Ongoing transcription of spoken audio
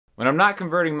when I'm not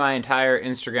converting my entire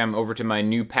Instagram over to my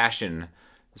new passion,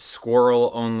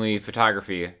 squirrel-only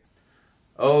photography.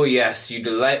 Oh yes, you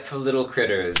delightful little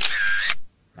critters.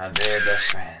 My very best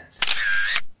friends.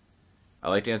 I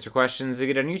like to answer questions that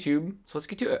get on YouTube, so let's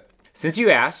get to it. Since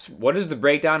you asked, what is the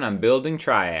breakdown on building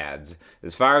triads?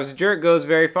 As far as the jerk goes,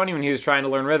 very funny when he was trying to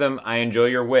learn rhythm. I enjoy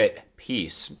your wit.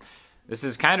 Peace. This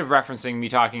is kind of referencing me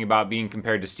talking about being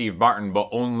compared to Steve Martin, but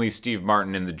only Steve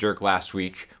Martin in the jerk last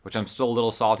week, which I'm still a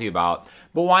little salty about.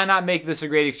 But why not make this a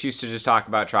great excuse to just talk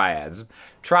about triads?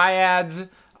 Triads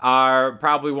are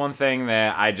probably one thing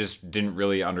that I just didn't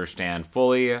really understand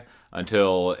fully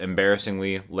until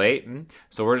embarrassingly late.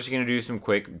 So we're just gonna do some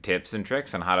quick tips and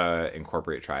tricks on how to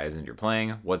incorporate triads into your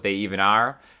playing, what they even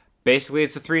are. Basically,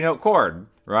 it's a 3-note chord,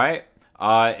 right?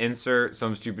 Insert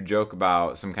some stupid joke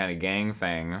about some kind of gang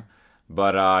thing.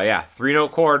 But yeah,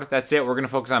 3-note chord, that's it. We're gonna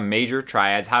focus on major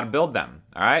triads, how to build them.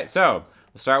 All right, so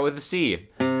we'll start with the C.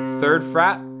 3rd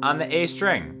fret on the A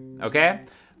string, okay?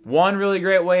 One really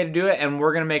great way to do it, and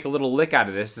we're gonna make a little lick out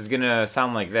of this, is gonna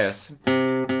sound like this.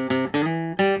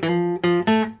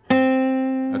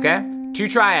 Okay, 2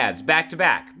 triads, back to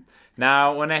back.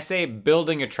 Now, when I say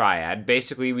building a triad,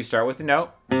 basically we start with the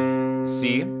note,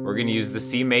 C. We're gonna use the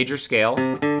C major scale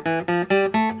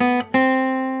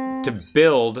to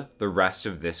build the rest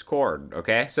of this chord,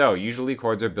 okay? So usually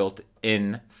chords are built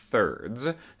in thirds.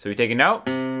 So we take a note,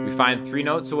 we find 3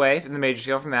 notes away in the major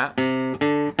scale from that.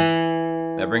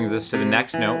 That brings us to the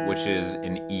next note, which is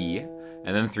an E,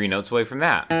 and then 3 notes away from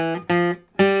that,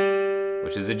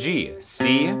 which is a G.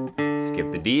 C, skip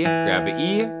the D, grab an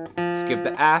E, skip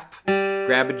the F,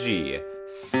 grab a G.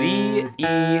 C,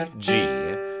 E, G.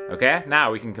 Okay,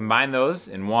 now we can combine those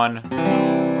in one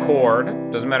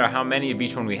chord. Doesn't matter how many of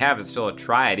each one we have, it's still a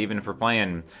triad, even if we're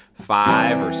playing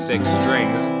 5 or 6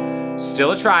 strings.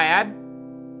 Still a triad.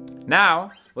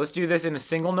 Now, let's do this in a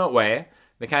single note way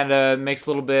that kind of makes a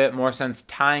little bit more sense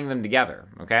tying them together,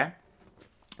 okay?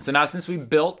 So now since we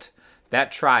built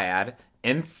that triad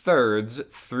in thirds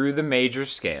through the major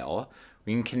scale,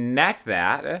 we can connect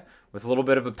that with a little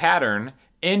bit of a pattern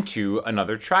into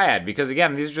another triad, because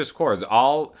again, these are just chords.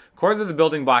 All chords are the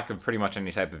building block of pretty much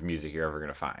any type of music you're ever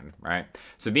gonna find, right?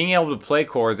 So being able to play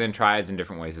chords and triads in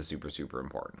different ways is super, super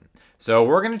important. So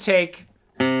we're gonna take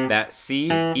that C,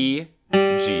 E,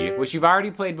 G, which you've already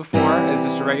played before as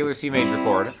just a regular C major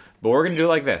chord, but we're gonna do it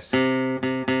like this.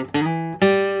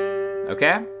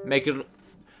 Okay? Make it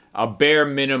a bare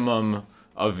minimum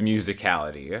of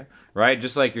musicality, right?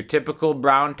 Just like your typical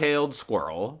brown-tailed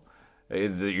squirrel.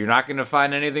 You're not gonna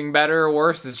find anything better or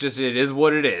worse. It's just, it is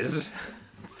what it is.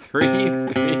 3,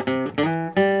 3.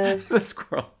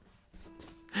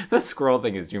 The squirrel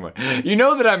thing is too much. You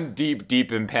know that I'm deep,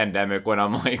 deep in pandemic when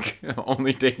I'm like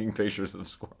only taking pictures of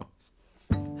squirrels.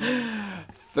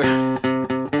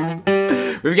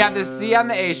 We've got this C on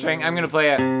the A string. I'm gonna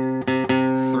play it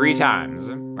 3 times,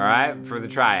 all right, for the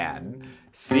triad.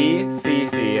 C, C,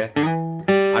 C.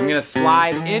 I'm gonna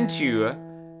slide into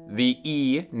the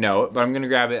E note, but I'm gonna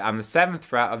grab it on the 7th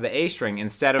fret of the A string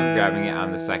instead of grabbing it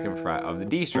on the 2nd fret of the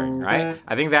D string, right?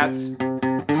 I think that's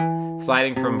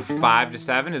sliding from 5 to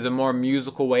 7 is a more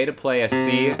musical way to play a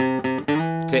C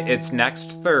to its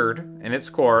next third in its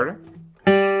chord.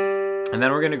 And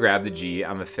then we're gonna grab the G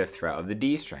on the 5th fret of the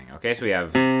D string. Okay, so we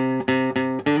have,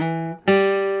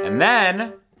 and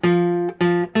then,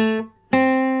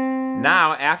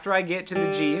 now after I get to the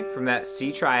G from that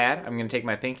C triad, I'm gonna take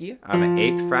my pinky on the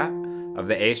 8th fret of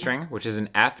the A string, which is an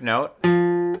F note.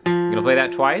 I'm gonna play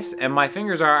that twice, and my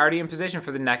fingers are already in position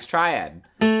for the next triad.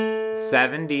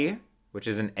 7D, which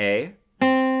is an A,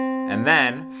 and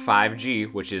then 5G,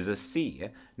 which is a C.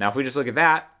 Now if we just look at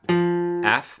that,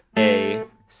 F, A,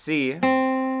 C,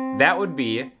 that would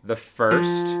be the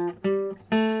 1st,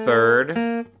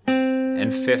 3rd,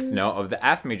 and 5th note of the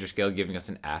F major scale, giving us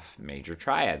an F major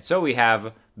triad. So we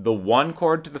have the 1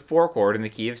 chord to the 4 chord in the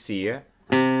key of C,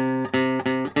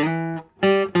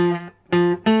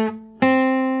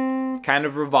 kind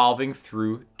of revolving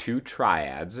through 2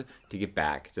 triads to get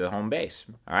back to the home base,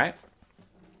 all right?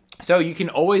 So you can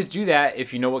always do that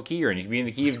if you know what key you're in. You can be in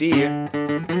the key of D,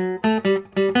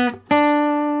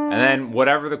 and then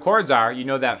whatever the chords are, you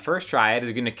know that first triad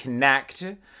is gonna connect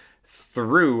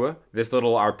through this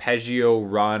little arpeggio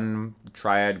run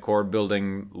triad chord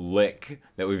building lick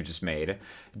that we've just made.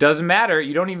 Doesn't matter,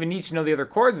 you don't even need to know the other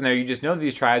chords in there, you just know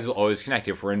these triads will always connect.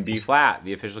 If we're in B flat,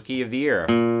 the official key of the year.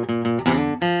 Kind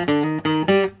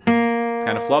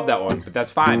of flubbed that one, but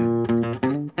that's fine.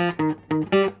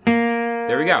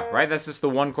 There we go, right? That's just the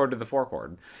 1 chord to the 4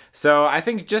 chord. So I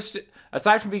think just,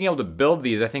 aside from being able to build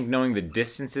these, I think knowing the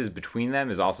distances between them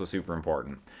is also super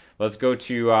important. let's go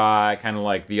to kind of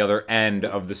like the other end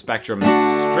of the spectrum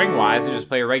string-wise and just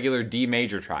play a regular D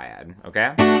major triad,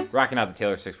 okay? Rocking out the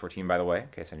Taylor 614, by the way, in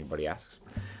case anybody asks.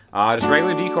 Just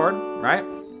regular D chord, right?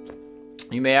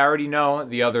 You may already know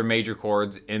the other major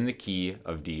chords in the key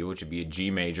of D, which would be a G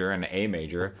major and an A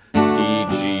major. D,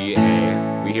 G,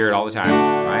 A. We hear it all the time,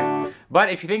 right?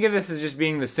 But if you think of this as just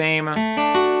being the same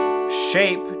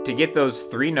shape to get those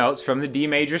 3 notes from the D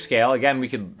major scale, again, we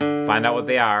could find out what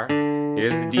they are.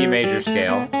 Here's the D major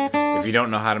scale. If you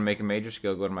don't know how to make a major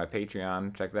scale, go to my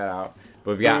Patreon, check that out.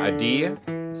 But we've got a D,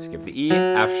 skip the E,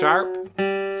 F sharp,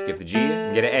 skip the G,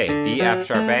 and get an A. D, F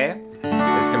sharp, A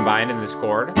is combined in this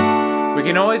chord. We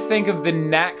can always think of the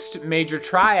next major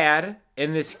triad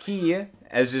in this key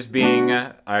as just being,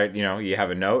 you know, you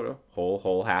have a note,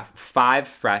 whole, half, 5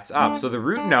 frets up. So the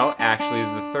root note actually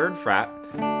is the 3rd fret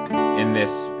in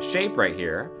this shape right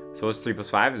here. So it's 3 plus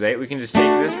 5 is 8. We can just take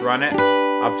this, run it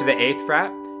up to the 8th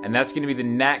fret, and that's going to be the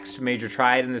next major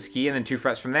triad in this key, and then 2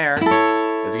 frets from there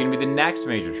is going to be the next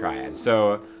major triad.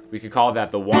 So we could call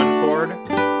that the 1 chord,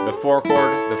 the 4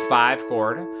 chord, the 5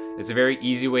 chord. It's a very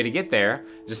easy way to get there.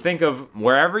 Just think of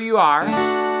wherever you are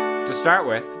to start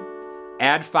with,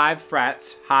 add 5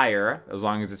 frets higher, as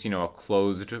long as it's, you know, a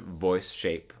closed voice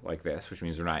shape like this, which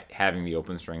means we're not having the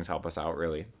open strings help us out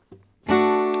really.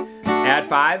 Add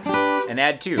 5 and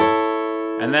add 2.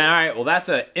 And then, all right, well, that's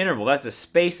an interval. That's a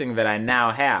spacing that I now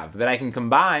have that I can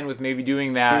combine with maybe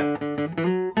doing that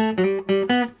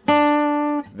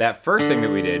first thing that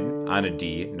we did on a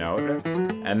D note.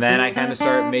 And then I kind of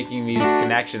start making these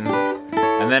connections.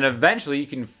 And then eventually you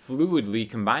can fluidly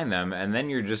combine them. And then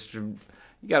you're just, you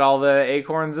got all the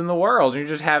acorns in the world. And you're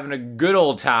just having a good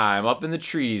old time up in the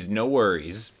trees, no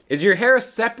worries. Is your hair a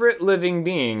separate living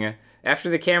being?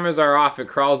 After the cameras are off, it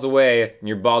crawls away and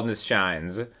your baldness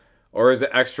shines. Or is it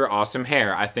extra awesome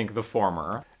hair? I think the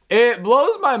former. It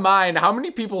blows my mind how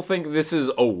many people think this is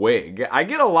a wig. I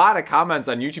get a lot of comments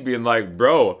on YouTube being like,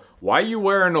 bro, why are you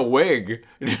wearing a wig?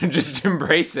 Just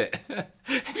embrace it.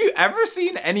 Have you ever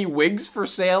seen any wigs for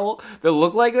sale that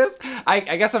look like this?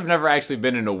 I guess I've never actually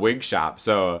been in a wig shop,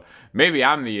 so maybe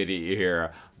I'm the idiot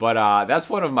here. But that's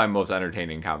one of my most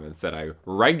entertaining comments that I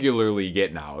regularly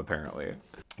get now, apparently.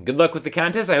 Good luck with the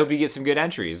contest. I hope you get some good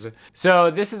entries.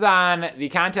 So this is on the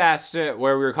contest where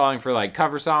we were calling for like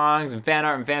cover songs and fan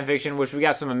art and fan fiction, which we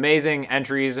got some amazing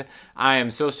entries. I am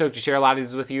so stoked to share a lot of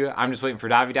these with you. I'm just waiting for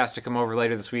Davidas to come over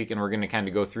later this week and we're going to kind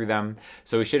of go through them.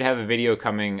 So we should have a video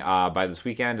coming by this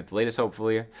weekend at the latest,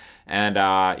 hopefully. And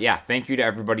yeah, thank you to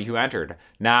everybody who entered.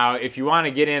 Now, if you want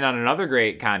to get in on another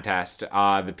great contest,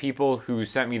 the people who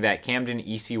sent me that Camden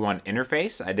EC1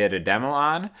 interface I did a demo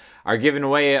on are giving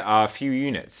away a few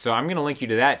units. So I'm going to link you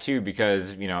to that too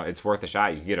because, you know, it's worth a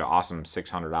shot. You can get an awesome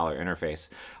 $600 interface.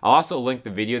 I'll also link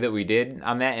the video that we did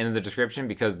on that in the description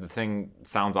because the thing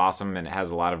sounds awesome and it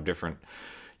has a lot of different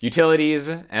utilities.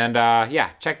 And yeah,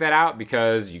 check that out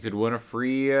because you could win a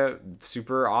free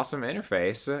super awesome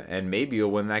interface and maybe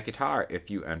you'll win that guitar if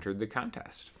you entered the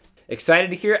contest. Excited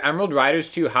to hear Emeryld Ryders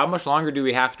 2. How much longer do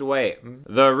we have to wait?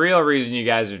 The real reason you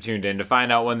guys are tuned in to find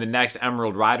out when the next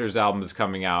Emeryld Ryders album is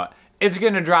coming out. It's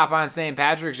going to drop on St.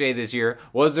 Patrick's Day this year.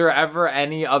 Was there ever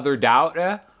any other doubt?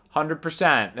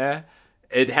 100%.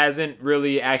 It hasn't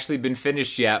really actually been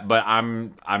finished yet, but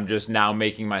I'm just now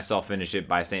making myself finish it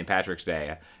by St. Patrick's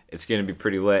Day. It's going to be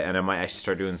pretty lit, and I might actually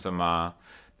start doing some,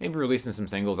 maybe releasing some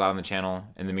singles out on the channel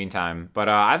in the meantime. But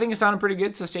I think it sounded pretty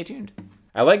good, so stay tuned.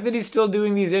 I like that he's still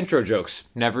doing these intro jokes.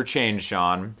 Never change,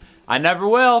 Sean. I never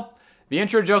will. The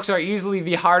intro jokes are easily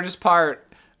the hardest part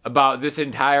about this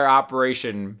entire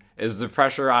operation is the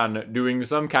pressure on doing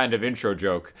some kind of intro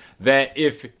joke that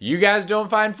if you guys don't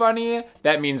find funny,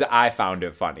 that means I found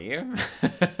it funny.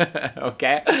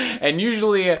 Okay? And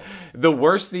usually the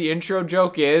worse the intro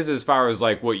joke is, as far as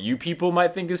like what you people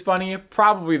might think is funny,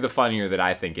 probably the funnier that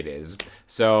I think it is.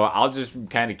 So I'll just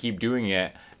kind of keep doing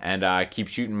it and keep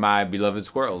shooting my beloved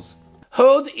squirrels.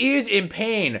 Hold ears in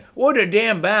pain. What a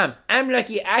damn bomb. I'm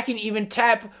lucky I can even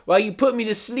tap while you put me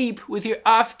to sleep with your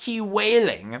off-key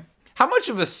wailing. How much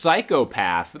of a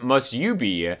psychopath must you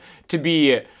be to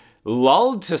be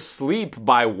lulled to sleep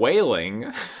by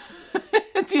wailing?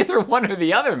 It's either one or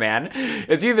the other, man.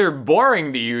 It's either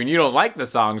boring to you and you don't like the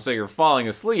song so you're falling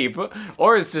asleep,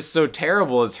 or it's just so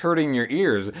terrible it's hurting your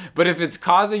ears. But if it's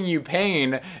causing you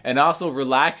pain and also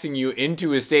relaxing you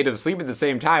into a state of sleep at the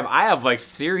same time, I have like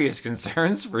serious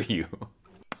concerns for you.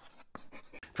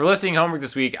 For listening homework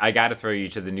this week, I gotta throw you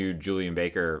to the new Julian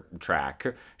Baker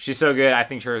track. She's so good. I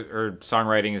think her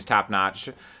songwriting is top notch.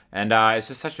 And it's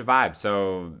just such a vibe.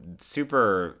 So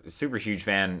super, super huge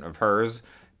fan of hers.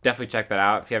 definitely check that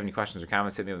out. If you have any questions or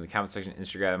comments, hit me up in the comment section,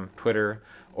 Instagram, Twitter,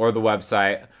 or the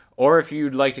website. Or if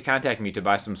you'd like to contact me to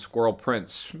buy some squirrel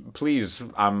prints, please,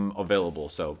 I'm available,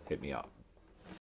 so hit me up.